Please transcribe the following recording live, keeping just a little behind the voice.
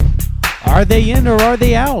Are they in or are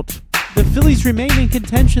they out? The Phillies remain in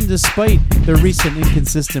contention despite their recent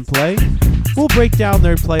inconsistent play. We'll break down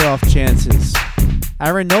their playoff chances.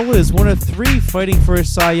 Aaron Nola is one of 3 fighting for a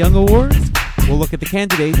Cy Young Award. We'll look at the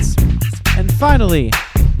candidates. And finally,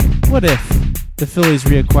 what if the Phillies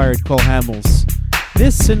reacquired Cole Hamels?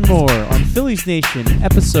 This and more on Phillies Nation,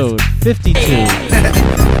 episode 52.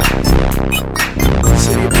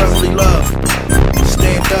 City of brotherly love.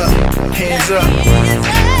 Stand up, hands up.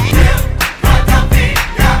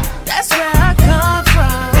 That's where I come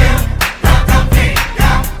from.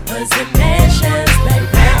 Was it nations, baby?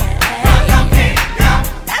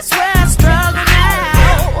 That's where I struggle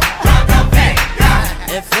now.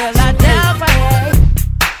 It feel like Delphi.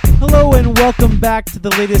 Hello and welcome back to the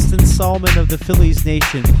latest installment of the Phillies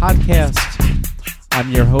Nation podcast. I'm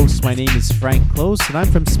your host. My name is Frank Close, and I'm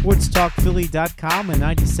from SportsTalkPhilly.com and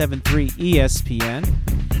 97.3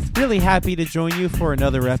 ESPN. Really happy to join you for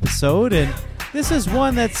another episode, and this is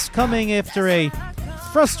one that's coming after a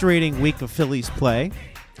frustrating week of Phillies play.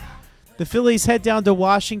 The Phillies head down to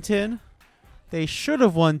Washington. They should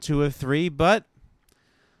have won 2 of 3, but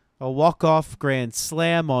a walk-off grand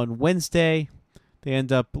slam on Wednesday. They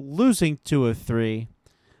end up losing 2 of 3.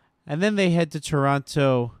 And then they head to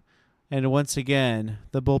Toronto, and once again,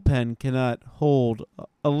 the bullpen cannot hold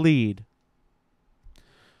a lead.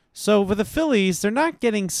 So for the Phillies, they're not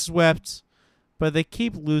getting swept, but they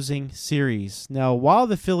keep losing series. Now, while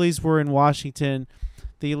the Phillies were in Washington,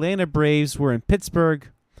 the Atlanta Braves were in Pittsburgh,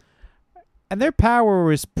 and their power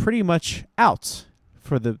was pretty much out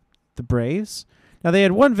for the Braves. Now, they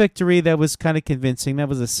had one victory that was kind of convincing. That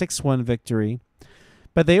was a 6-1 victory.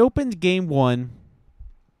 But they opened Game 1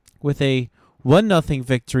 with a 1-0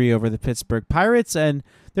 victory over the Pittsburgh Pirates, and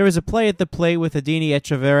there was a play at the plate with Adeiny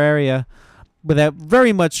Hechavarria, but that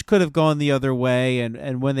very much could have gone the other way,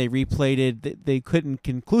 and when they replayed it, they couldn't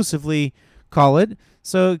conclusively call it.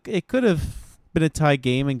 So it could have been a tie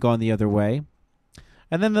game and gone the other way.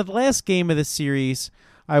 And then the last game of the series,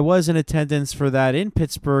 I was in attendance for that in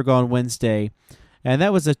Pittsburgh on Wednesday, and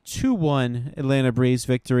that was a 2-1 Atlanta Braves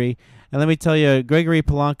victory. And let me tell you, Gregory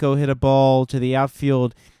Polanco hit a ball to the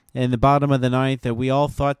outfield in the bottom of the 9th that we all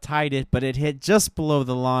thought tied it, but it hit just below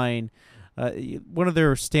the line. One of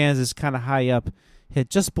their stands is kind of high up, hit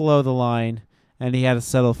just below the line, and he had to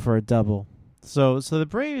settle for a double. So the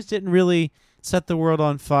Braves didn't really set the world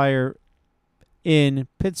on fire in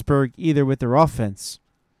Pittsburgh either with their offense.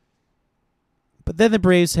 But then the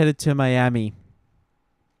Braves headed to Miami.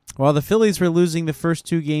 While the Phillies were losing the first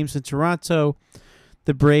 2 games in Toronto,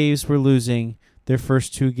 the Braves were losing their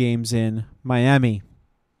first 2 games in Miami.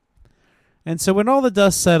 And so when all the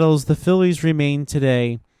dust settles, the Phillies remain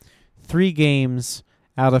today 3 games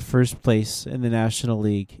out of first place in the National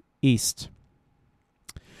League East.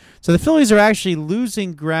 So the Phillies are actually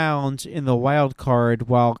losing ground in the wild card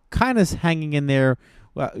while kind of hanging in there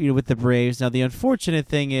with the Braves. Now, the unfortunate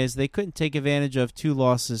thing is they couldn't take advantage of 2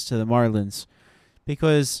 losses to the Marlins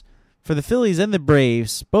because for the Phillies and the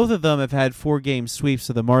Braves, both of them have had 4-game sweeps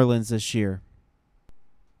of the Marlins this year.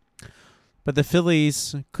 But the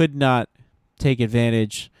Phillies could not take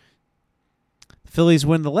advantage. The Phillies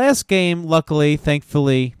win the last game, luckily,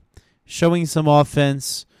 thankfully, showing some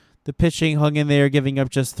offense. The pitching hung in there, giving up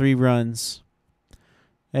just 3 runs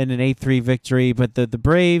and an 8-3 victory. But the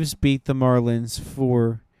Braves beat the Marlins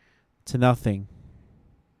 4-0.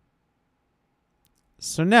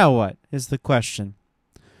 So now what is the question?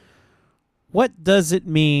 What does it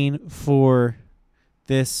mean for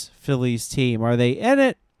this Phillies team? Are they in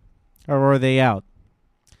it or are they out?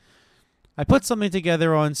 I put something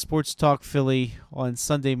together on Sports Talk Philly on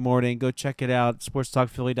Sunday morning. Go check it out,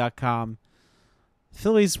 sportstalkphilly.com.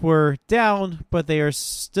 Phillies were down, but they are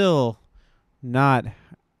still not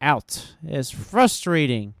out. As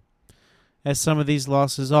frustrating as some of these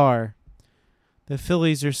losses are, the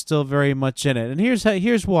Phillies are still very much in it. And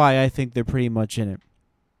here's why I think they're pretty much in it.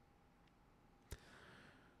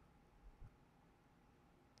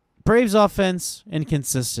 Braves offense,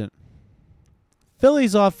 inconsistent.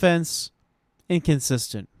 Phillies offense,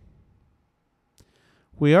 inconsistent.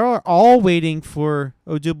 We are all waiting for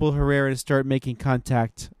Odubel Herrera to start making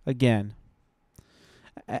contact again.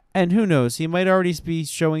 And who knows, he might already be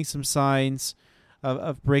showing some signs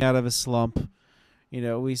of breaking out of a slump. You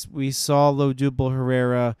know, we saw Odubel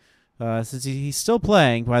Herrera, since he's still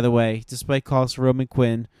playing, by the way, despite calls for Roman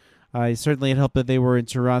Quinn. Certainly it helped that they were in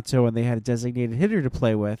Toronto and they had a designated hitter to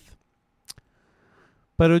play with.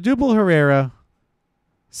 But Odubel Herrera,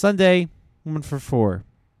 Sunday, 1 for 4.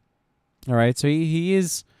 All right, so he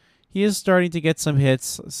is starting to get some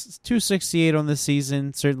hits. 268 on the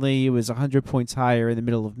season. Certainly, it was 100 points higher in the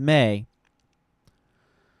middle of May.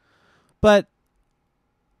 But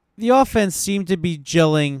the offense seemed to be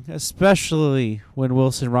gelling, especially when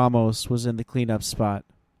Wilson Ramos was in the cleanup spot.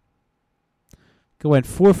 Went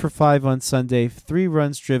 4 for 5 on Sunday, 3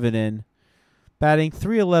 runs driven in, batting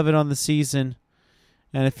 .311 on the season.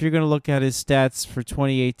 And if you're going to look at his stats for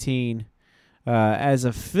 2018 as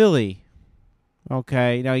a Philly,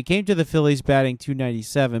 okay, now he came to the Phillies batting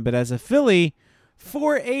 .297, but as a Philly,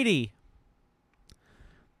 .480.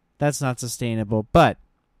 That's not sustainable, but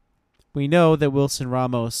we know that Wilson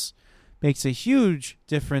Ramos makes a huge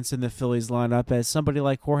difference in the Phillies lineup. As somebody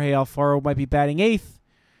like Jorge Alfaro might be batting 8th,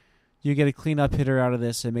 you get a cleanup hitter out of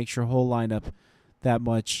this and makes your whole lineup that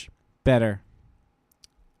much better.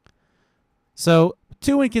 So,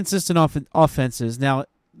 2 inconsistent offenses. Now,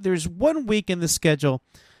 there's 1 week in the schedule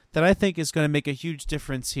that I think is going to make a huge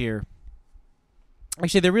difference here.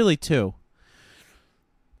 Actually, there are really 2.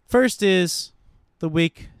 First is the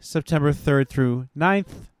week September 3rd through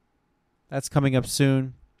 9th. That's coming up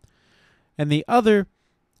soon. And the other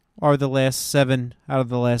are the last 7 out of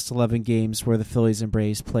the last 11 games where the Phillies and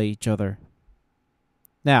Braves play each other.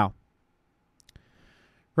 Now,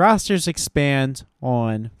 rosters expand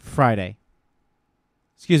on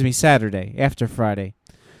Saturday, after Friday.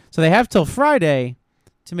 So they have till Friday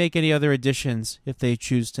to make any other additions if they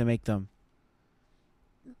choose to make them.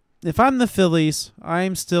 If I'm the Phillies,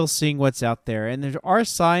 I'm still seeing what's out there. And there are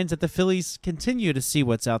signs that the Phillies continue to see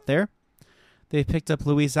what's out there. They picked up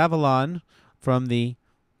Luis Avilan from the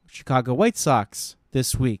Chicago White Sox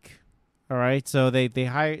this week. All right, so they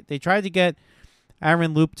tried to get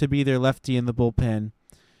Aaron Loup to be their lefty in the bullpen.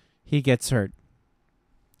 He gets hurt.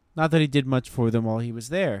 Not that he did much for them while he was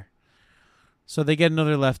there. So they get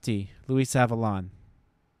another lefty, Luis Avilan.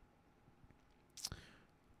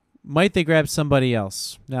 Might they grab somebody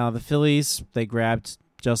else? Now, the Phillies, they grabbed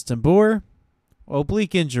Justin Bour.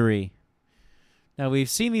 Oblique injury. Now, we've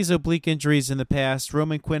seen these oblique injuries in the past.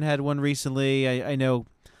 Roman Quinn had one recently. I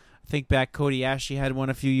think back, Cody Ashley had one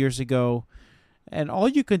a few years ago. And all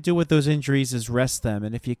you can do with those injuries is rest them.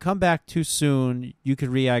 And if you come back too soon, you could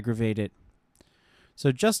re-aggravate it.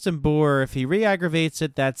 So Justin Bour, if he re-aggravates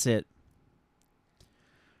it, that's it.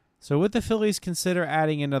 So would the Phillies consider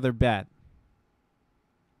adding another bat?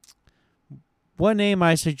 One name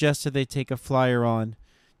I suggested they take a flyer on,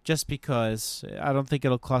 just because I don't think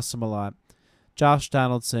it'll cost them a lot. Josh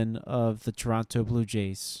Donaldson of the Toronto Blue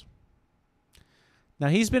Jays. Now,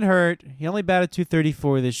 he's been hurt. He only batted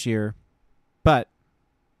 .234 this year. But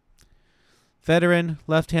veteran,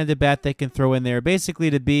 left-handed bat they can throw in there, basically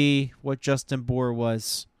to be what Justin Bour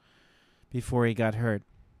was before he got hurt.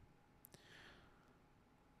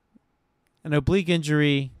 An oblique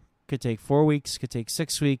injury could take 4 weeks, could take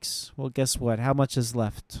 6 weeks. Well, guess what? How much is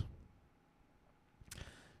left?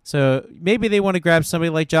 So maybe they want to grab somebody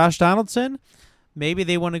like Josh Donaldson. Maybe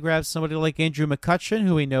they want to grab somebody like Andrew McCutchen,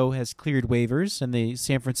 who we know has cleared waivers, and the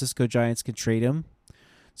San Francisco Giants can trade him.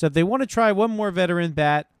 So if they want to try one more veteran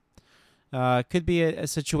bat, could be a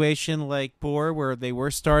situation like Bour where they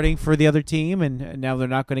were starting for the other team and now they're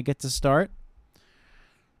not going to get to start.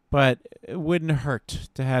 But it wouldn't hurt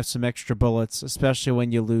to have some extra bullets, especially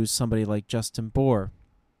when you lose somebody like Justin Bour.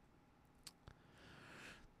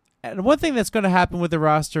 And one thing that's going to happen with the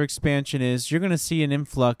roster expansion is you're going to see an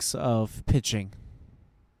influx of pitching.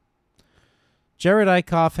 Jared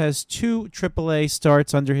Eichhoff has 2 AAA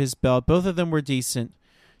starts under his belt. Both of them were decent.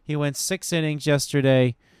 He went 6 innings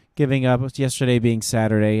yesterday, giving up, yesterday being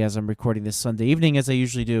Saturday, as I'm recording this Sunday evening, as I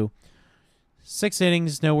usually do. 6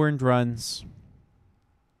 innings, no earned runs.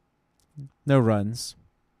 No runs.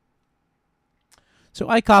 So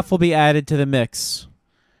Eichhoff will be added to the mix.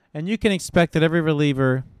 And you can expect that every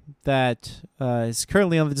reliever that is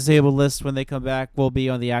currently on the disabled list when they come back will be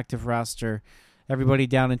on the active roster. Everybody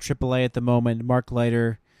down in AAA at the moment. Mark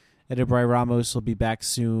Leiter, Edubray Ramos will be back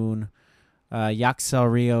soon.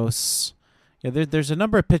 Yaxel Rios. Yeah, there's a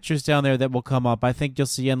number of pitchers down there that will come up. I think you'll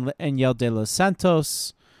see Enyel De Los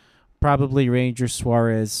Santos, probably Ranger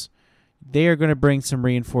Suarez. They are going to bring some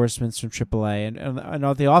reinforcements from AAA. And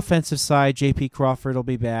on the offensive side, J.P. Crawford will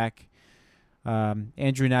be back.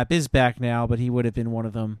 Andrew Knapp is back now, but he would have been one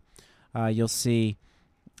of them. You'll see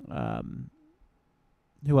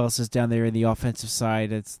who else is down there in the offensive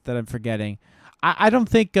side that I'm forgetting. I don't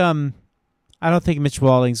think Mitch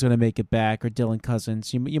Walding's going to make it back, or Dylan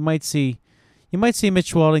Cousins. You might see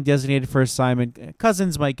Mitch Walding designated for assignment.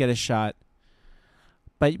 Cousins might get a shot.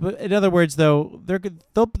 But in other words, though,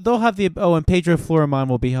 they'll have and Pedro Florimon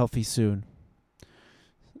will be healthy soon.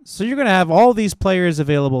 So you're going to have all these players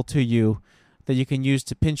available to you that you can use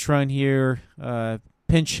to pinch run here,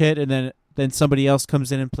 pinch hit, and then somebody else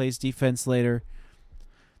comes in and plays defense later.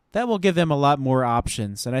 that will give them a lot more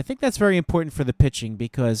options. And I think that's very important for the pitching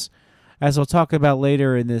because, as we'll talk about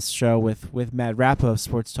later in this show with Matt Rappa of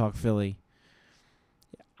Sports Talk Philly,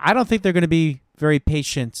 I don't think they're going to be very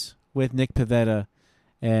patient with Nick Pivetta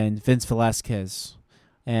and Vince Velasquez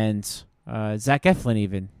and Zach Eflin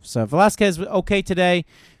even. So Velasquez, okay today,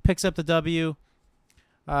 picks up the W.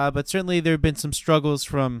 But certainly there have been some struggles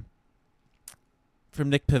from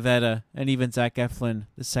Nick Pivetta and even Zach Eflin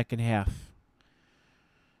the second half.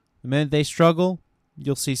 The minute they struggle,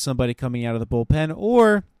 you'll see somebody coming out of the bullpen.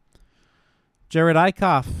 Or Jared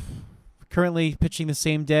Eichhoff, currently pitching the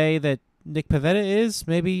same day that Nick Pivetta is.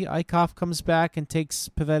 Maybe Eichhoff comes back and takes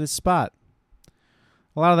Pivetta's spot.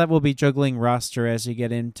 A lot of that will be juggling roster as you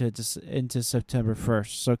get into September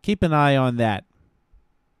 1st. So keep an eye on that.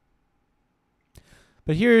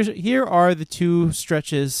 But here are the two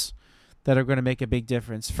stretches that are going to make a big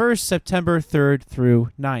difference. First, September 3rd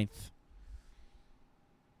through 9th.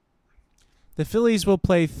 The Phillies will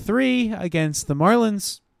play 3 against the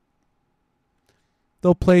Marlins.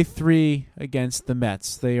 They'll play 3 against the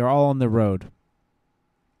Mets. They are all on the road.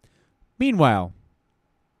 Meanwhile,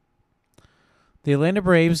 the Atlanta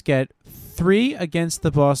Braves get 3 against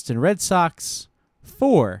the Boston Red Sox,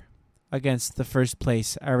 4 against the first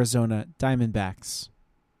place Arizona Diamondbacks.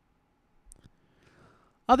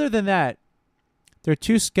 Other than that, their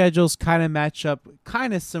two schedules kind of match up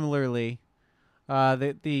kind of similarly.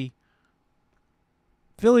 The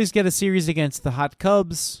Phillies get a series against the Hot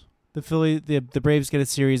Cubs. The Braves get a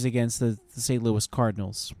series against the St. Louis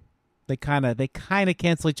Cardinals. They kind of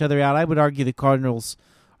cancel each other out. I would argue the Cardinals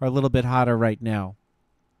are a little bit hotter right now.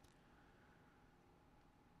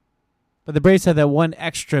 But the Braves have that one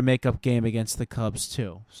extra makeup game against the Cubs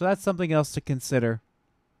too. So that's something else to consider.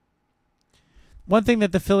 One thing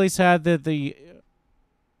that the Phillies have that the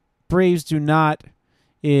Braves do not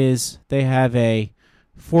is they have a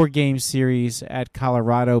 4-game series at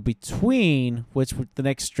Colorado, between which the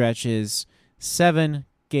next stretch is 7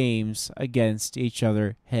 games against each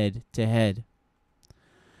other head to head.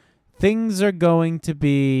 Things are going to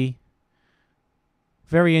be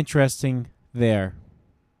very interesting there.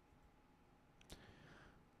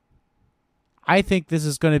 I think this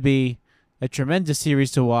is going to be a tremendous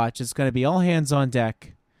series to watch. It's going to be all hands on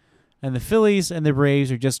deck. And the Phillies and the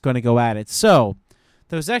Braves are just going to go at it. So,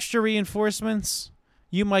 those extra reinforcements,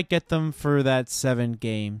 you might get them for that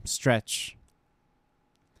 7-game stretch.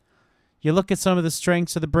 You look at some of the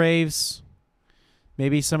strengths of the Braves,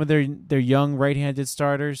 maybe some of their young right-handed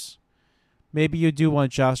starters. Maybe you do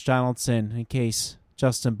want Josh Donaldson in case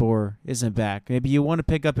Justin Bour isn't back. Maybe you want to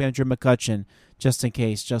pick up Andrew McCutchen just in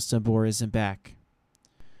case Justin Bour isn't back.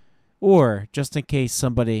 Or just in case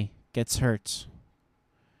somebody gets hurt.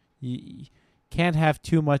 You can't have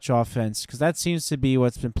too much offense because that seems to be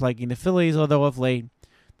what's been plaguing the Phillies, although of late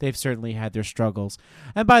they've certainly had their struggles.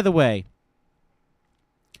 And by the way,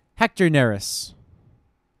 Hector Neris.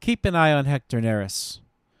 Keep an eye on Hector Neris.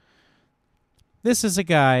 This is a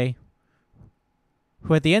guy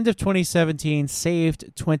who at the end of 2017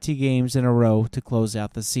 saved 20 games in a row to close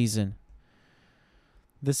out the season.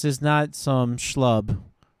 This is not some schlub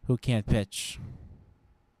who can't pitch.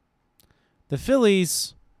 The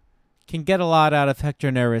Phillies can get a lot out of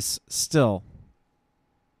Hector Neris still.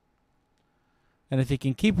 And if he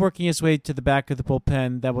can keep working his way to the back of the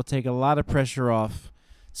bullpen, that will take a lot of pressure off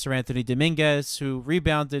Sir Anthony Dominguez, who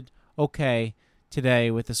rebounded okay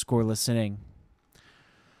today with a scoreless inning.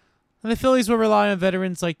 And the Phillies will rely on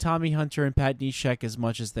veterans like Tommy Hunter and Pat Neshek as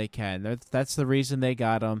much as they can. That's the reason they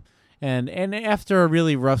got him. And after a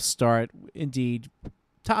really rough start, indeed,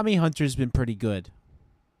 Tommy Hunter's been pretty good.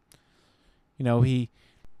 You know, he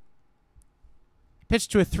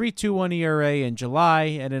pitched to a 3.21 ERA in July,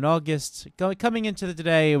 and in August, coming into the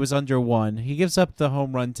today, it was under 1. He gives up the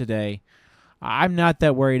home run today. I'm not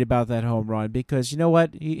that worried about that home run because, you know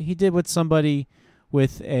what? He did what somebody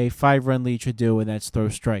with a 5-run lead should do, and that's throw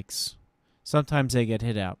strikes. Sometimes they get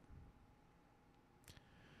hit out.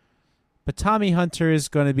 But Tommy Hunter is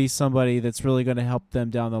going to be somebody that's really going to help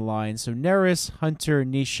them down the line. So Neris, Hunter,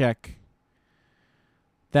 Neshek,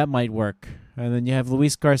 that might work. And then you have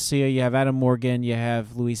Luis Garcia, you have Adam Morgan, you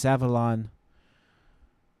have Luis Avalon.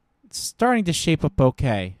 It's starting to shape up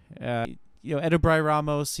okay. Edubray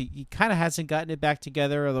Ramos, he kind of hasn't gotten it back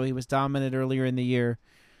together, although he was dominant earlier in the year.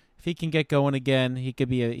 If he can get going again, he could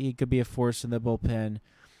be a force in the bullpen.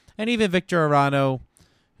 And even Victor Arano,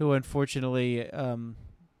 who unfortunately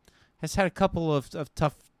has had a couple of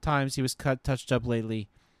tough times. He was touched up lately.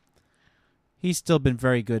 He's still been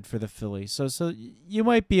very good for the Phillies. So you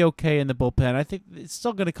might be okay in the bullpen. I think it's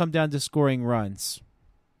still going to come down to scoring runs.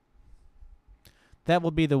 That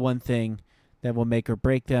will be the one thing that will make or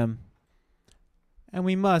break them. And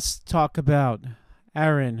we must talk about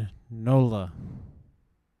Aaron Nola.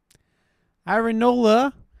 Aaron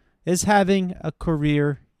Nola is having a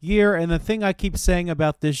career year, and the thing I keep saying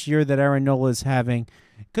about this year that Aaron Nola is having,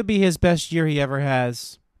 it could be his best year he ever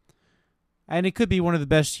has, and it could be one of the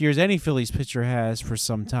best years any Phillies pitcher has for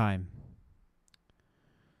some time.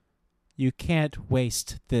 You can't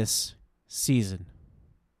waste this season.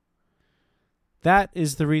 That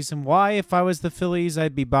is the reason why, if I was the Phillies,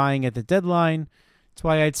 I'd be buying at the deadline. That's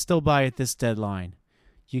why I'd still buy at this deadline.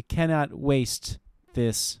 You cannot waste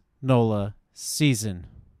this Nola season.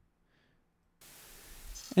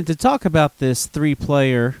 And to talk about this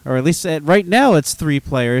three-player, or at least right now it's three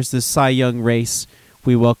players, this Cy Young race,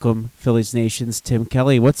 we welcome Phillies Nation's Tim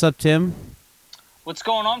Kelly. What's up, Tim? What's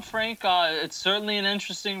going on, Frank? It's certainly an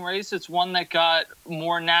interesting race. It's one that got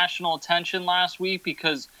more national attention last week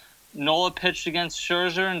because Nola pitched against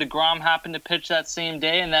Scherzer and DeGrom happened to pitch that same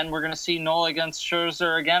day, and then we're going to see Nola against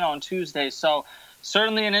Scherzer again on Tuesday. So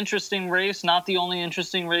certainly an interesting race, not the only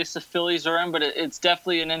interesting race the Phillies are in, but it's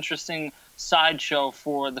definitely an interesting sideshow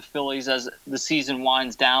for the Phillies as the season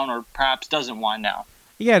winds down or perhaps doesn't wind down.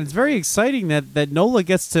 Yeah, it's very exciting that Nola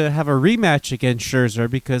gets to have a rematch against Scherzer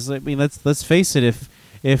because, I mean, let's face it, if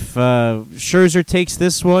Scherzer takes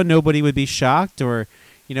this one, nobody would be shocked, or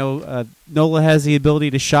Nola has the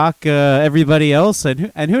ability to shock everybody else,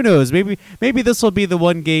 and who knows? Maybe this will be the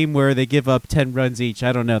one game where they give up 10 runs each.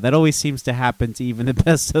 I don't know. That always seems to happen to even the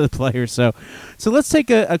best of the players. So let's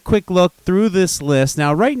take a quick look through this list.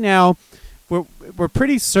 Now, right now, we're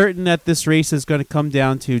pretty certain that this race is going to come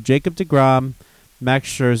down to Jacob deGrom, Max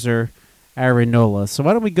Scherzer, Aaron Nola. So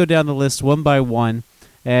why don't we go down the list one by one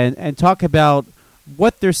and talk about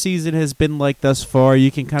what their season has been like thus far.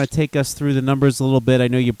 You can kind of take us through the numbers a little bit. I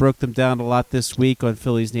know you broke them down a lot this week on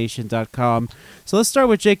PhilliesNation.com. So let's start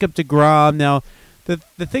with Jacob deGrom. Now, the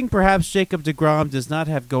thing perhaps Jacob deGrom does not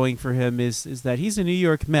have going for him is that he's a New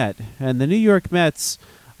York Met, and the New York Mets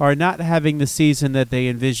are not having the season that they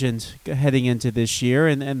envisioned heading into this year,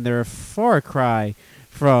 and they're a far cry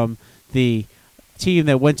from the team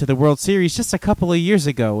that went to the World Series just a couple of years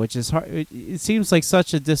ago, which is hard. It seems like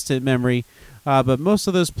such a distant memory. But most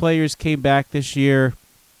of those players came back this year.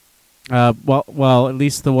 Well, at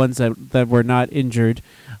least the ones that were not injured.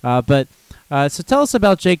 So tell us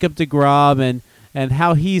about Jacob deGrom and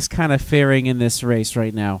how he's kind of faring in this race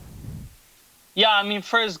right now. Yeah, I mean,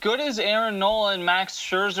 for as good as Aaron Nola and Max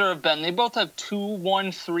Scherzer have been, they both have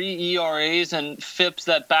 2.13 ERAs and FIPs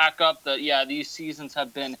that back up that, yeah, these seasons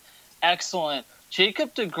have been excellent.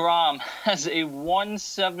 Jacob deGrom has a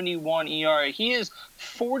 1.71 ERA. He is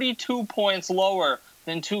 42 points lower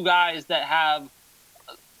than two guys that have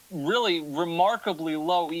really remarkably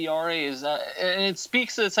low ERAs. And it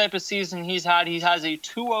speaks to the type of season he's had. He has a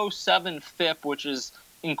 2.07 FIP, which is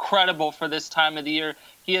incredible for this time of the year.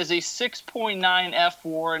 He has a 6.9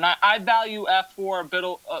 F4, and I value F4 a bit,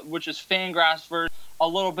 which is Fangraphs version, a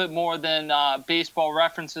little bit more than Baseball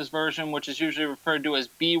References version, which is usually referred to as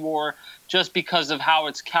BWAR, just because of how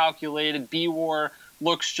it's calculated. BWAR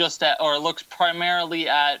looks primarily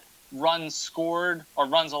at runs scored or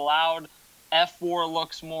runs allowed. F4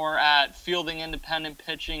 looks more at fielding independent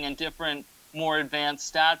pitching and different, more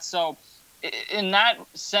advanced stats. So in that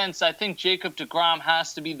sense, I think Jacob deGrom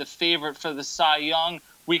has to be the favorite for the Cy Young.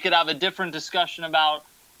 We could have a different discussion about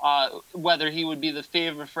whether he would be the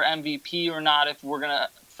favorite for MVP or not if we're going to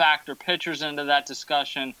factor pitchers into that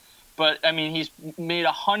discussion. But, I mean, he's made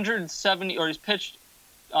 170, or he's pitched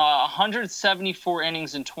 174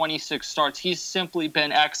 innings in 26 starts. He's simply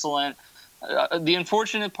been excellent. The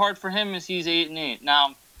unfortunate part for him is he's 8-8.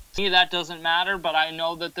 Now, to me, that doesn't matter, but I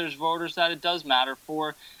know that there's voters that it does matter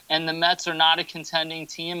for. And the Mets are not a contending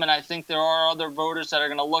team, and I think there are other voters that are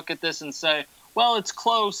going to look at this and say, well, it's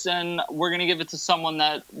close, and we're going to give it to someone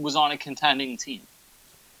that was on a contending team.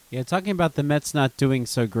 Yeah, talking about the Mets not doing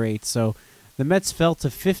so great. So the Mets fell to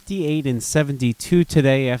 58-72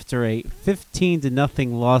 today after a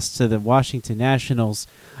 15-0 loss to the Washington Nationals,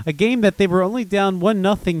 a game that they were only down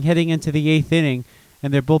 1-0 heading into the eighth inning,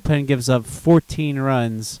 and their bullpen gives up 14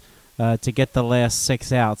 runs to get the last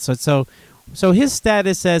 6 outs. So his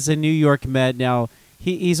status as a New York Met now,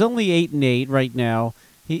 he's only 8-8 right now.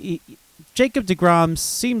 Jacob deGrom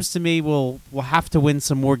seems to me will have to win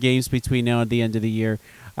some more games between now and the end of the year.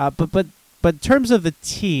 But in terms of the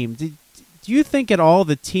team, do you think at all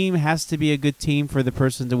the team has to be a good team for the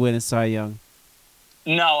person to win a Cy Young?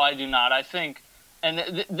 No, I do not. I think,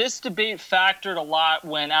 and this debate factored a lot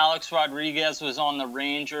when Alex Rodriguez was on the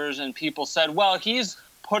Rangers, and people said, well, he's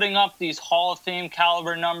putting up these Hall of Fame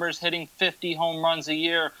caliber numbers, hitting 50 home runs a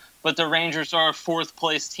year, but the Rangers are a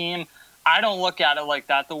fourth-place team. I don't look at it like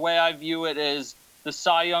that. The way I view it is the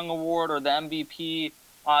Cy Young Award or the MVP.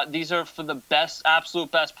 These are for the best,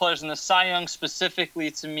 absolute best players. And the Cy Young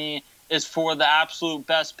specifically to me is for the absolute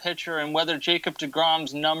best pitcher. And whether Jacob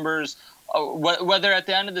deGrom's numbers, whether at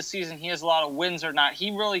the end of the season he has a lot of wins or not,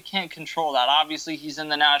 he really can't control that. Obviously, he's in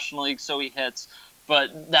the National League, so he hits.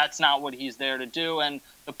 But that's not what he's there to do. And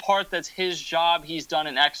the part that's his job, he's done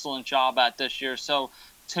an excellent job at this year. So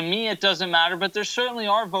to me, it doesn't matter. But there certainly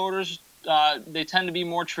are voters. They tend to be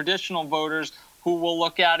more traditional voters who will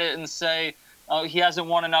look at it and say, he hasn't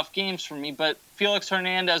won enough games for me. But Felix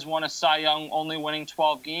Hernandez won a Cy Young, only winning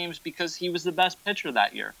 12 games because he was the best pitcher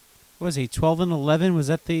that year. What was he, 12-11? Was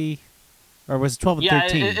that the... Or was it 12-13?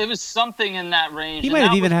 Yeah, it was something in that range. He might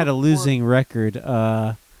have even had a losing record.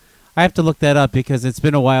 I have to look that up because it's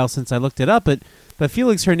been a while since I looked it up. But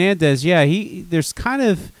Felix Hernandez, yeah, it's kind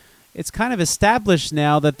of established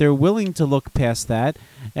now that they're willing to look past that,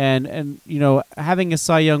 and having a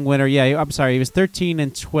Cy Young winner. Yeah, I'm sorry, he was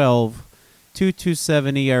 13-12,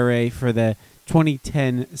 2.27 ERA for the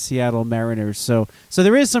 2010 Seattle Mariners. So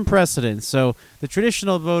there is some precedent. So the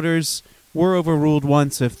traditional voters were overruled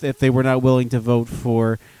once if they were not willing to vote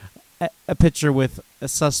for a pitcher with a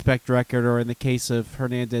suspect record, or in the case of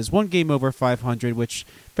Hernandez, one game over 500, which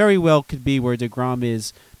very well could be where DeGrom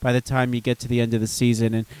is by the time you get to the end of the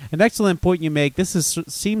season. And an excellent point you make. This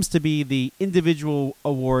seems to be the individual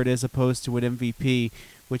award as opposed to an MVP,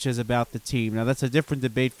 which is about the team. Now, that's a different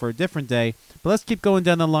debate for a different day. But let's keep going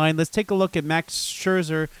down the line. Let's take a look at Max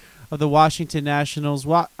Scherzer of the Washington Nationals.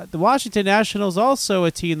 The Washington Nationals, also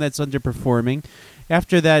a team that's underperforming.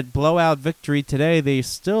 After that blowout victory today, they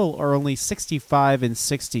still are only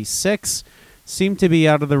 65-66. Seem to be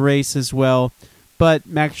out of the race as well, but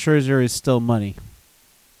Max Scherzer is still money.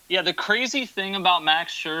 Yeah, the crazy thing about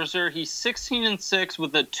Max Scherzer, he's 16-6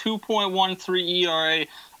 with a 2.13 ERA,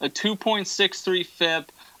 a 2.63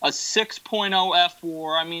 FIP, a 6.0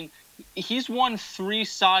 F/WAR. I mean, he's won 3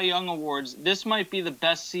 Cy Young Awards. This might be the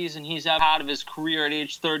best season he's ever had of his career at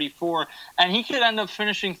age 34. And he could end up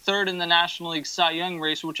finishing third in the National League Cy Young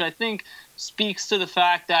race, which I think speaks to the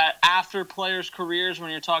fact that after players' careers, when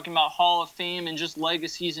you're talking about Hall of Fame and just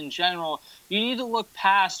legacies in general, you need to look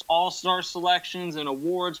past all-star selections and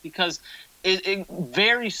awards because it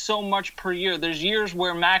varies so much per year. There's years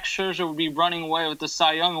where Max Scherzer would be running away with the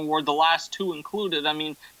Cy Young Award, the last 2 included. I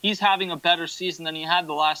mean, he's having a better season than he had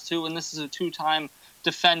the last 2, and this is a 2-time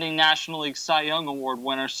defending National League Cy Young Award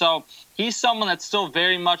winner. So he's someone that's still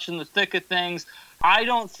very much in the thick of things. I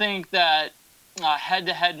don't think that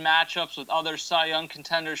head-to-head matchups with other Cy Young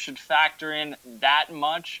contenders should factor in that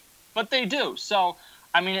much, but they do. So,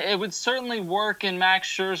 I mean, it would certainly work in Max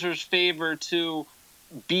Scherzer's favor to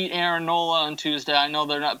beat Aaron Nola on Tuesday. I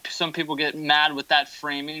know some people get mad with that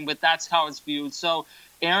framing, but that's how it's viewed. So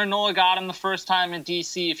Aaron Nola got him the first time in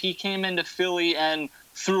DC. If he came into Philly and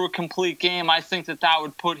threw a complete game, I think that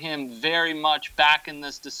would put him very much back in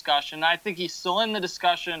this discussion. I think he's still in the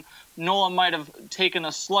discussion. Nola might have taken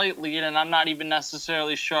a slight lead, and I'm not even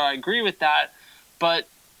necessarily sure I agree with that. But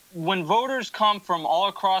when voters come from all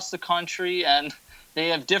across the country and they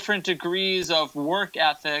have different degrees of work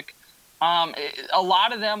ethic, a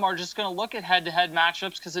lot of them are just going to look at head-to-head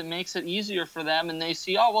matchups because it makes it easier for them, and they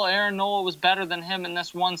see, oh, well, Aaron Nola was better than him in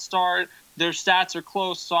this one start. Their stats are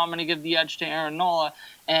close, so I'm going to give the edge to Aaron Nola,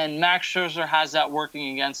 and Max Scherzer has that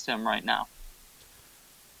working against him right now.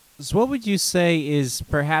 So what would you say is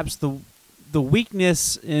perhaps the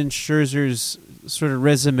weakness in Scherzer's sort of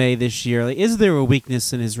resume this year? Like, is there a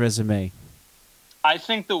weakness in his resume? I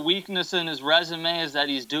think the weakness in his resume is that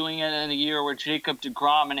he's doing it in a year where Jacob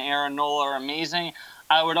deGrom and Aaron Nola are amazing.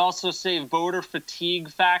 I would also say voter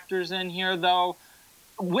fatigue factors in here, though.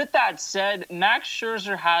 With that said, Max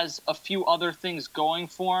Scherzer has a few other things going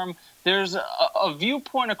for him. There's a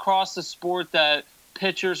viewpoint across the sport that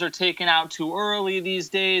pitchers are taken out too early these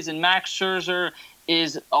days, and Max Scherzer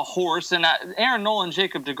is a horse. And Aaron Nola and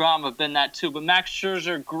Jacob deGrom have been that too, but Max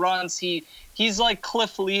Scherzer grunts. He's like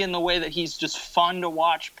Cliff Lee in the way that he's just fun to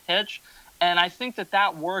watch pitch. And I think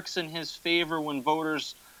that works in his favor when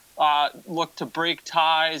voters look to break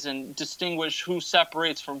ties and distinguish who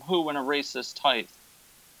separates from who in a race this tight.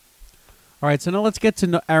 All right, so now let's get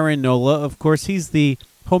to Aaron Nola. Of course, he's the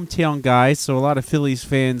hometown guy, so a lot of Phillies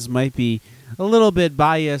fans might be a little bit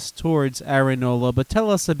biased towards Aaron Nola. But tell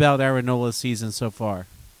us about Aaron Nola's season so far.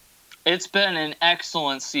 It's been an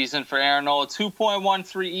excellent season for Aaron Nola.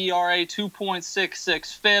 2.13 ERA,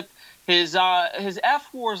 2.66 FIP. His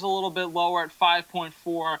F/WAR is a little bit lower at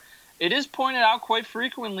 5.4. It is pointed out quite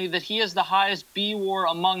frequently that he has the highest B/WAR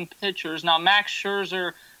among pitchers. Now, Max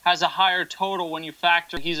Scherzer has a higher total when you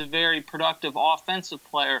factor he's a very productive offensive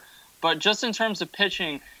player. But just in terms of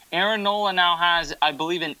pitching, Aaron Nola now has, I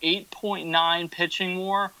believe, an 8.9 pitching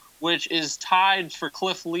WAR, which is tied for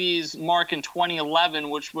Cliff Lee's mark in 2011,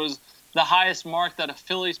 which was the highest mark that a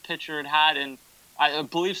Phillies pitcher had in, I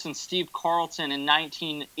believe, since Steve Carlton in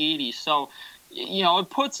 1980. So, it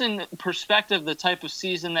puts in perspective the type of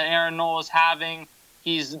season that Aaron Nola is having.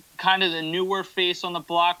 He's kind of the newer face on the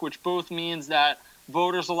block, which both means that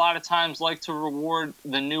voters a lot of times like to reward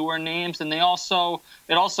the newer names, and it also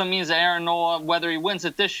means that Aaron Nola, whether he wins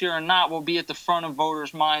it this year or not, will be at the front of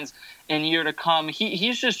voters' minds in year to come.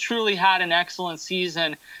 He's just truly had an excellent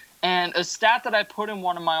season, and a stat that I put in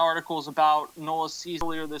one of my articles about Nola's season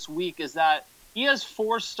earlier this week is that he has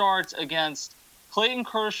 4 starts against Clayton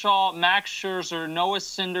Kershaw, Max Scherzer, Noah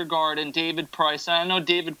Syndergaard, and David Price. And I know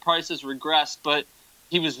David Price has regressed, but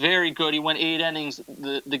he was very good. He went 8 innings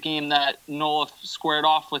the game that Nola squared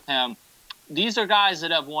off with him. These are guys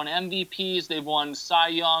that have won MVPs. They've won Cy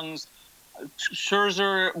Youngs.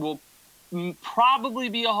 Scherzer will probably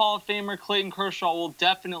be a Hall of Famer. Clayton Kershaw will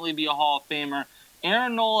definitely be a Hall of Famer.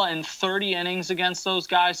 Aaron Nola in 30 innings against those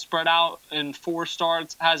guys spread out in 4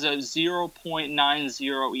 starts has a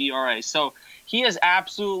 0.90 ERA. So he has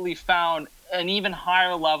absolutely found an even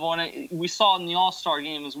higher level, and we saw it in the All-Star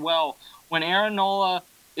game as well. When Aaron Nola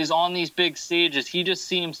is on these big stages, he just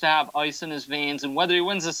seems to have ice in his veins, and whether he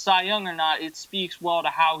wins a Cy Young or not, it speaks well to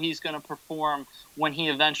how he's going to perform when he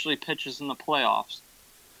eventually pitches in the playoffs.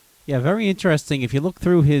 Yeah, very interesting. If you look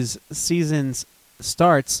through his season's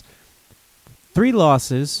starts, 3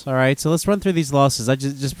 losses, all right? So let's run through these losses.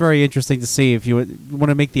 Just very interesting to see if you want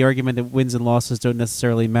to make the argument that wins and losses don't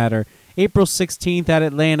necessarily matter. April 16th at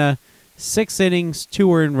Atlanta, 6 innings,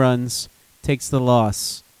 2 earned runs, takes the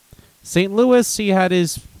loss. St. Louis, he had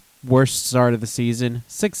his worst start of the season,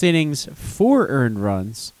 6 innings, 4 earned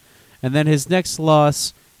runs. And then his next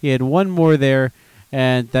loss, he had 1 more there,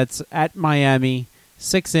 and that's at Miami,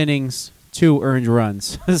 6 innings, 2 earned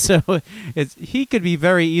runs. So he could be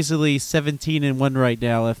very easily 17-1 right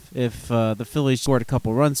now if the Phillies scored a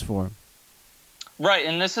couple runs for him. Right,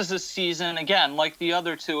 and this is a season, again, like the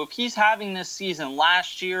other two. If he's having this season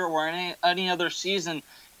last year or any other season,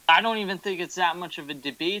 I don't even think it's that much of a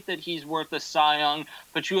debate that he's worth a Cy Young.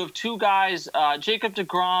 But you have 2 guys. Jacob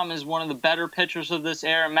deGrom is one of the better pitchers of this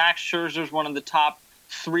era. Max Scherzer is one of the top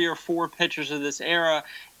 3 or 4 pitchers of this era.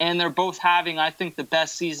 And they're both having, I think, the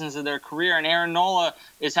best seasons of their career. And Aaron Nola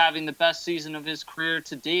is having the best season of his career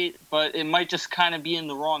to date. But it might just kind of be in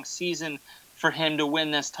the wrong season for him to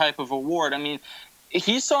win this type of award. I mean,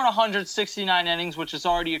 he's thrown 169 innings, which is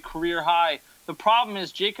already a career high. The problem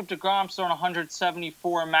is Jacob deGrom's thrown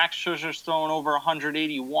 174, Max Scherzer's thrown over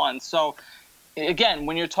 181. So, again,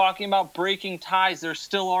 when you're talking about breaking ties, there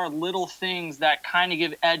still are little things that kind of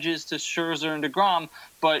give edges to Scherzer and deGrom,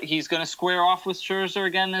 but he's going to square off with Scherzer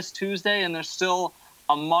again this Tuesday, and there's still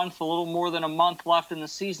a little more than a month left in the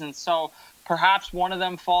season. So perhaps one of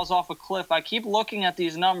them falls off a cliff. I keep looking at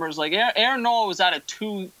these numbers. Like Aaron Nola was at a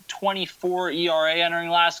 2.24 ERA entering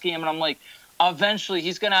last game, and I'm like, eventually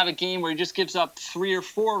he's going to have a game where he just gives up 3 or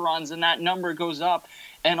 4 runs, and that number goes up.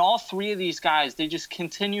 And all 3 of these guys, they just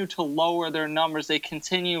continue to lower their numbers. They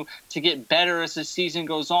continue to get better as the season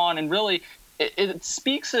goes on. And really, it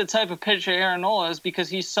speaks to the type of pitcher Aaron Nola is, because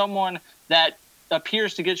he's someone that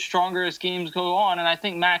appears to get stronger as games go on. And I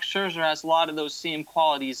think Max Scherzer has a lot of those same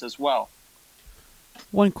qualities as well.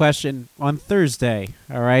 One question on Thursday,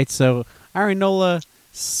 all right? So Aaron Nola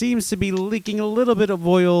seems to be leaking a little bit of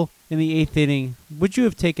oil in the 8th inning. Would you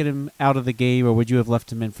have taken him out of the game, or would you have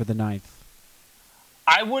left him in for the 9th?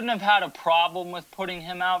 I wouldn't have had a problem with putting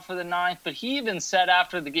him out for the 9th, but he even said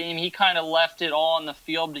after the game he kind of left it all on the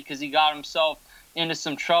field because he got himself into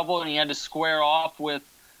some trouble and he had to square off with,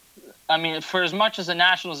 I mean, for as much as the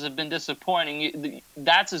Nationals have been disappointing,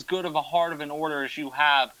 that's as good of a heart of an order as you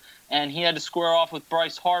have. And he had to square off with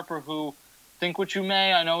Bryce Harper, who, think what you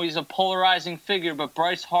may, I know he's a polarizing figure, but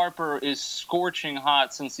Bryce Harper is scorching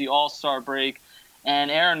hot since the All-Star break,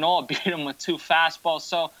 and Aaron Nola beat him with 2 fastballs.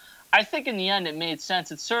 So I think in the end it made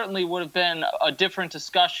sense. It certainly would have been a different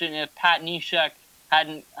discussion if Pat Neshek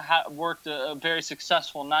hadn't worked a very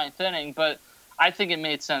successful 9th inning, but I think it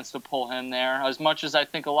made sense to pull him there. As much as I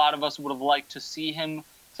think a lot of us would have liked to see him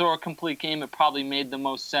throw a complete game, it probably made the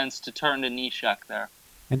most sense to turn to Neshek there.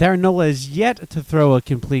 And Aaron Nola is yet to throw a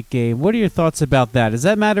complete game. What are your thoughts about that? Does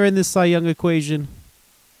that matter in this Cy Young equation?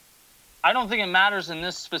 I don't think it matters in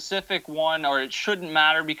this specific one, or it shouldn't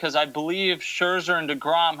matter, because I believe Scherzer and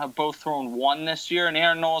deGrom have both thrown 1 this year, and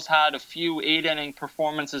Aaron Nola's had a few 8-inning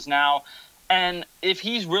performances now. And if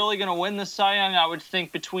he's really going to win the Cy Young, I would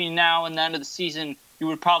think between now and the end of the season, you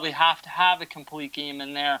would probably have to have a complete game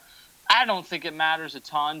in there. I don't think it matters a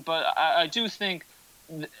ton, but I do think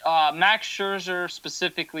Max Scherzer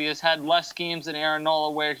specifically has had less games than Aaron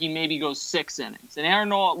Nola where he maybe goes 6 innings. And Aaron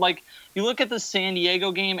Nola, like, you look at the San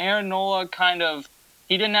Diego game, Aaron Nola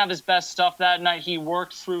he didn't have his best stuff that night. He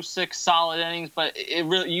worked through 6 solid innings, but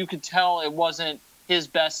you could tell it wasn't his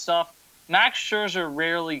best stuff. Max Scherzer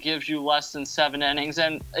rarely gives you less than 7 innings.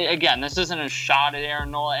 And again, this isn't a shot at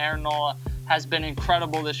Aaron Nola. Aaron Nola has been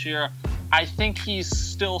incredible this year. I think he's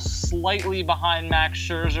still slightly behind Max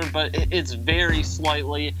Scherzer, but it's very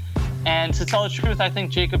slightly. And to tell the truth, I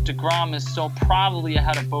think Jacob deGrom is still probably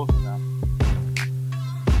ahead of both of them.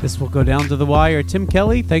 This will go down to the wire. Tim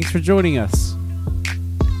Kelly, thanks for joining us.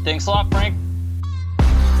 Thanks a lot, Frank.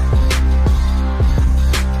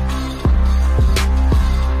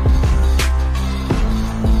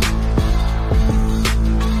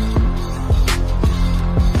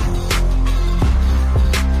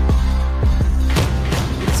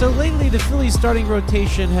 So lately, the Phillies starting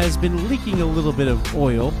rotation has been leaking a little bit of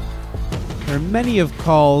oil. There are many of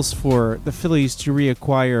calls for the Phillies to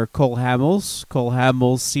reacquire Cole Hamels. Cole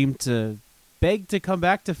Hamels seemed to beg to come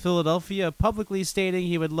back to Philadelphia, publicly stating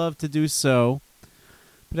he would love to do so.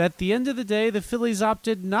 But at the end of the day, the Phillies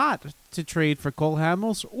opted not to trade for Cole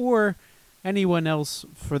Hamels or anyone else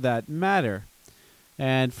for that matter.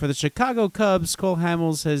 And for the Chicago Cubs, Cole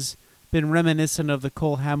Hamels has been reminiscent of the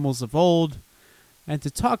Cole Hamels of old. And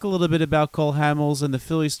to talk a little bit about Cole Hamels and the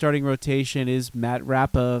Phillies starting rotation is Matt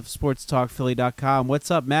Rappa of SportsTalkPhilly.com.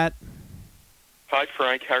 What's up, Matt? Hi,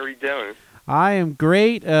 Frank. How are you doing? I am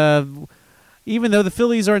great. Even though the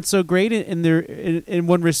Phillies aren't so great in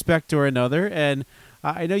one respect or another, and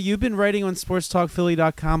I know you've been writing on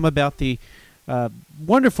SportsTalkPhilly.com about the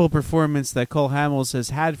wonderful performance that Cole Hamels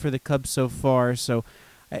has had for the Cubs so far. So,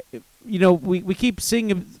 we keep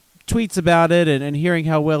seeing tweets about it and hearing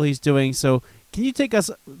how well he's doing. So, can you take us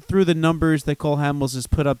through the numbers that Cole Hamels has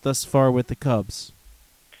put up thus far with the Cubs?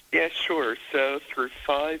 Yeah, sure. So, through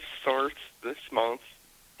 5 starts this month,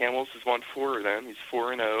 Hamels has won 4 of them. He's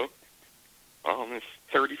 4-0. His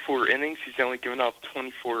 34 innings, he's only given up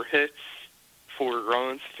 24 hits, 4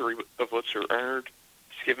 runs, 3 of which are earned.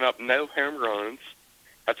 He's given up no home runs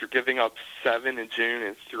after giving up 7 in June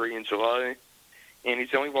and 3 in July. And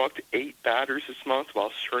he's only walked 8 batters this month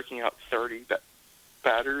while striking out 30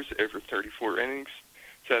 batters over 34 innings.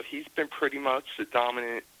 So he's been pretty much the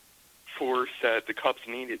dominant force that the Cubs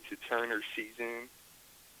needed to turn their season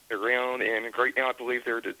around. And right now I believe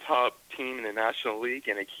they're the top team in the National League,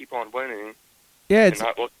 and they keep on winning. Yeah, it's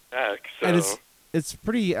not looking back. So. And it's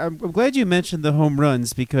pretty. I'm glad you mentioned the home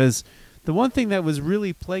runs, because the one thing that was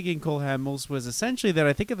really plaguing Cole Hamels was essentially that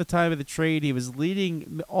I think at the time of the trade he was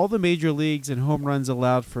leading all the major leagues in home runs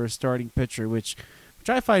allowed for a starting pitcher, which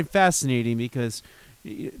I find fascinating because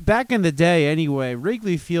back in the day anyway,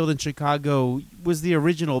 Wrigley Field in Chicago was the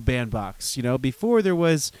original bandbox. Before there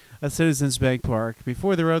was a Citizens Bank Park,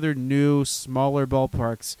 before there were other new, smaller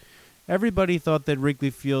ballparks, everybody thought that Wrigley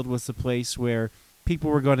Field was the place where people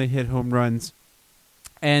were going to hit home runs.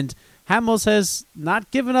 And Hamels has not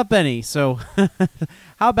given up any. So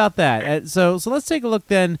how about that? So let's take a look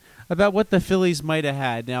then about what the Phillies might have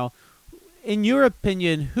had. Now, in your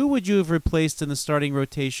opinion, who would you have replaced in the starting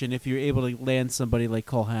rotation if you were able to land somebody like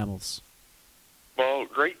Cole Hamels? Well,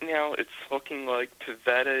 right now it's looking like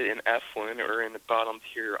Pivetta and Eflin are in the bottom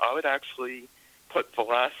tier. I would actually put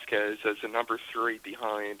Velasquez as a number 3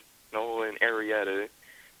 behind Nola and Arrieta,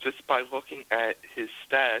 just by looking at his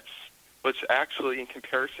stats, which actually, in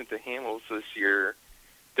comparison to Hamels this year,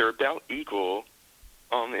 they're about equal.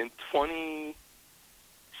 In 26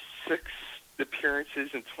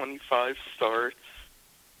 appearances and 25 starts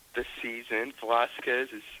this season, Velasquez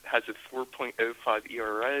has a 4.05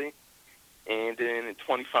 ERA, and in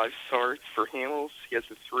 25 starts for Hamels, he has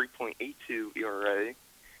a 3.82 ERA.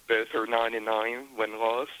 Both are 9-9 when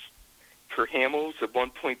lost. For Hamels, a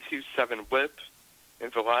 1.27 WHIP,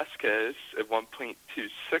 and Velasquez a 1.26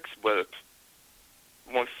 WHIP.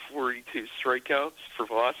 142 strikeouts for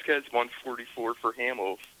Velasquez, 144 for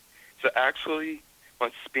Hamels. So actually,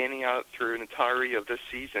 when spanning out through an entirety of this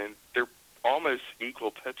season, they're almost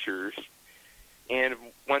equal pitchers. And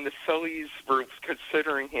when the Phillies were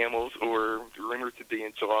considering Hamels, or rumored to be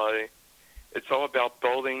in July, it's all about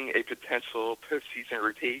building a potential postseason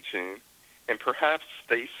rotation. And perhaps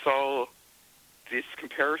they saw this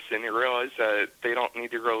comparison and realized that they don't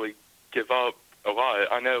need to really give up a lot.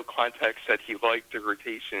 I know Klentak said he liked the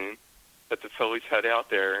rotation that the Phillies had out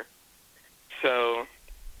there. So,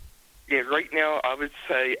 yeah, right now I would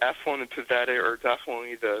say Eflin and Pivetta are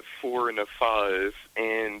definitely the 4 and the 5.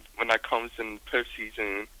 And when that comes in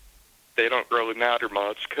postseason, they don't really matter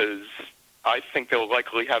much because I think they'll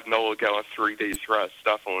likely have Nola go on 3 days rest,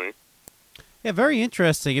 definitely. Yeah, very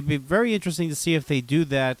interesting. It'd be very interesting to see if they do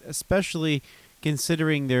that, especially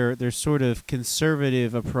considering their sort of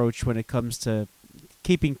conservative approach when it comes to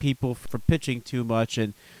keeping people from pitching too much.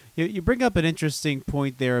 And you bring up an interesting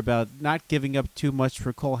point there about not giving up too much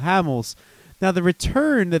for Cole Hamels. Now, the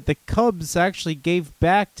return that the Cubs actually gave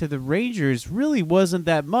back to the Rangers really wasn't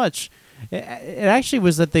that much. It actually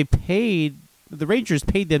was that the Rangers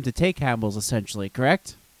paid them to take Hamels, essentially,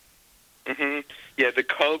 correct? Mm-hmm. Yeah, the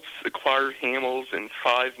Cubs acquired Hamels in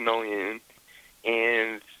 $5 million,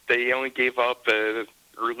 and they only gave up a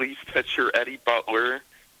relief pitcher, Eddie Butler,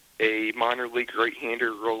 a minor league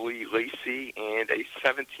right-hander, Rolly Lacy, and a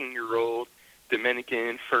 17-year-old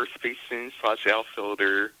Dominican first baseman /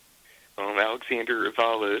 outfielder, Alexander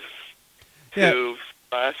Avalos, who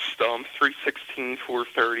flashed 316,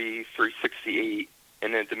 430, 368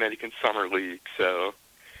 in the Dominican Summer League. So,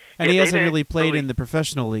 and he hasn't really played in the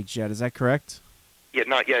professional leagues yet. Is that correct? Yeah,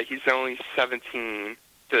 not yet. He's only 17.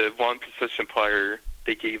 The one position player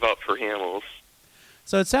they gave up for Hamels.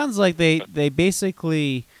 So it sounds like they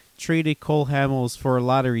basically traded Cole Hamels for a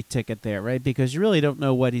lottery ticket there, right? Because you really don't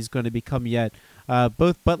know what he's going to become yet.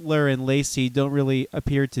 Both Butler and Lacy don't really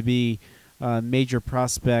appear to be major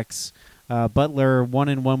prospects. Butler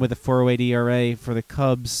 1-1 with a 4.08 ERA for the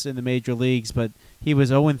Cubs in the major leagues, but he was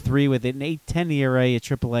 0-3 with an 8.10 ERA at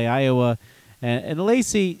AAA Iowa. And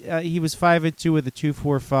Lacy, he was 5-2 with a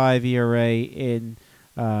 2.45 ERA in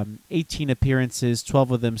 18 appearances,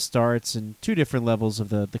 12 of them starts, and 2 different levels of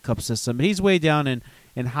the Cub system. But he's way down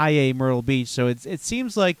in High A Myrtle Beach, so it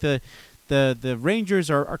seems like the Rangers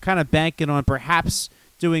are kind of banking on perhaps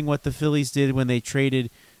doing what the Phillies did when they traded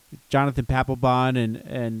Jonathan Papelbon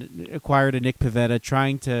and acquired a Nick Pivetta,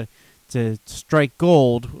 trying to strike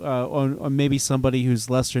gold on maybe somebody who's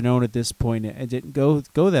lesser known at this point and didn't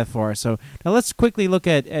go that far. So now let's quickly look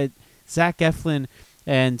at Zach Eflin,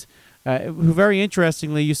 and who very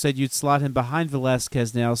interestingly you said you'd slot him behind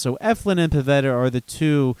Velasquez now. So Eflin and Pivetta are the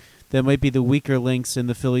two that might be the weaker links in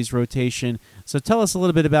the Phillies rotation. So tell us a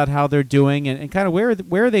little bit about how they're doing and kind of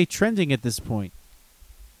where are they trending at this point?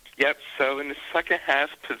 Yep, so in the second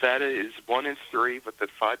half, Pivetta is 1-3 with a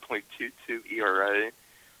 5.22 ERA,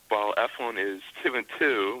 while Eflin is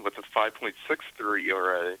 2-2 with a 5.63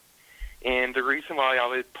 ERA. And the reason why I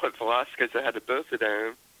would put Velasquez ahead of both of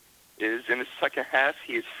them is in the second half,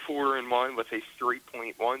 he is 4-1 with a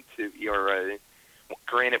 3.12 ERA.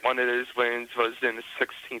 Granted, one of those wins was in the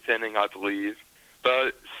 16th inning, I believe,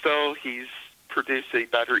 but still he's produced a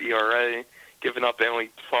better ERA, giving up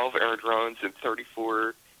only 12 earned runs in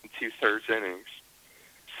 34 2/3 innings.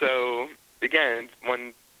 So, again,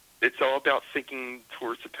 when it's all about thinking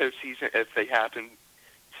towards the postseason, if they happen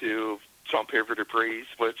to jump over the Braves,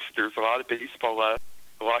 which there's a lot of baseball left,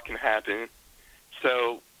 a lot can happen.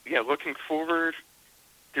 So, yeah, looking forward,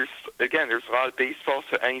 there's a lot of baseball,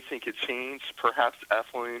 so anything could change. Perhaps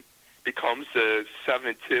Eflin becomes a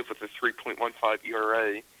 7-2 with a 3.15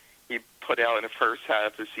 ERA he put out in the first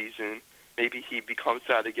half of the season. Maybe he becomes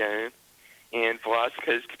that again. And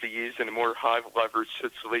Velasquez could be used in a more high-leverage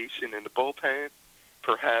situation in the bullpen,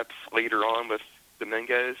 perhaps later on with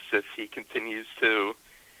Dominguez if he continues to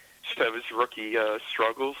show his rookie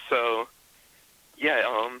struggles. So,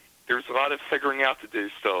 yeah, there's a lot of figuring out to do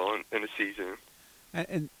still in the season.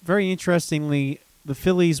 And very interestingly, the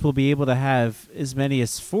Phillies will be able to have as many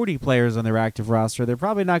as 40 players on their active roster. They're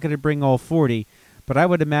probably not going to bring all 40, but I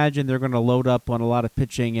would imagine they're going to load up on a lot of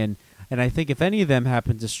pitching, and I think if any of them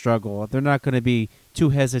happen to struggle, they're not going to be too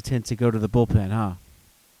hesitant to go to the bullpen, huh?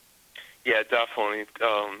 Yeah, definitely.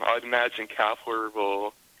 I'd imagine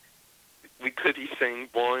Kapler we could be seeing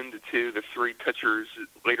 1 to 2 to 3 pitchers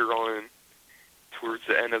later on towards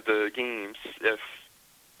the end of the games if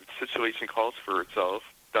the situation calls for itself.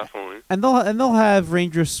 Definitely. And they'll have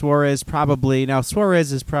Ranger Suarez probably. Now,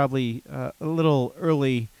 Suarez is probably a little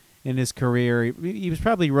early in his career. He was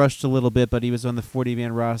probably rushed a little bit, but he was on the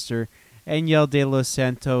 40-man roster. Enyel De Los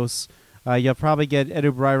Santos. You'll probably get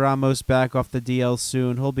Edubray Ramos back off the DL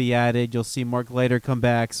soon. He'll be added. You'll see Mark Leiter come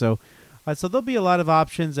back. So there'll be a lot of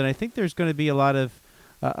options, and I think there's going to be a lot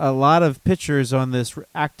of pitchers on this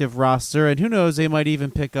active roster. And who knows, they might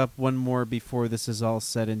even pick up one more before this is all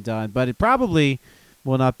said and done. But it probably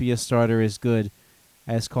will not be a starter as good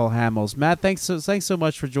as Cole Hamels. Matt, thanks so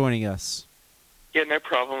much for joining us. Yeah, no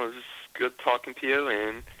problem. It was good talking to you.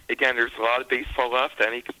 And, again, there's a lot of baseball left.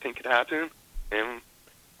 Anything could happen. And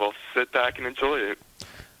we'll sit back and enjoy it.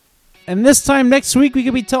 And this time next week, we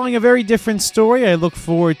could be telling a very different story. I look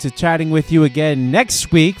forward to chatting with you again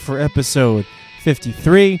next week for episode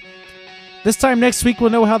 53. This time next week, we'll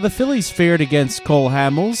know how the Phillies fared against Cole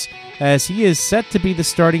Hamels, as he is set to be the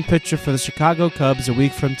starting pitcher for the Chicago Cubs a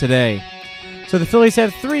week from today. So the Phillies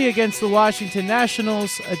have 3 against the Washington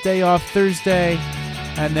Nationals, a day off Thursday,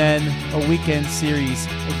 and then a weekend series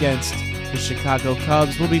against the Chicago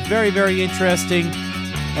Cubs. Will be very, very interesting,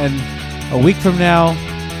 and a week from now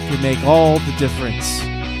can make all the difference.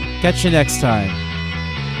 Catch you next time.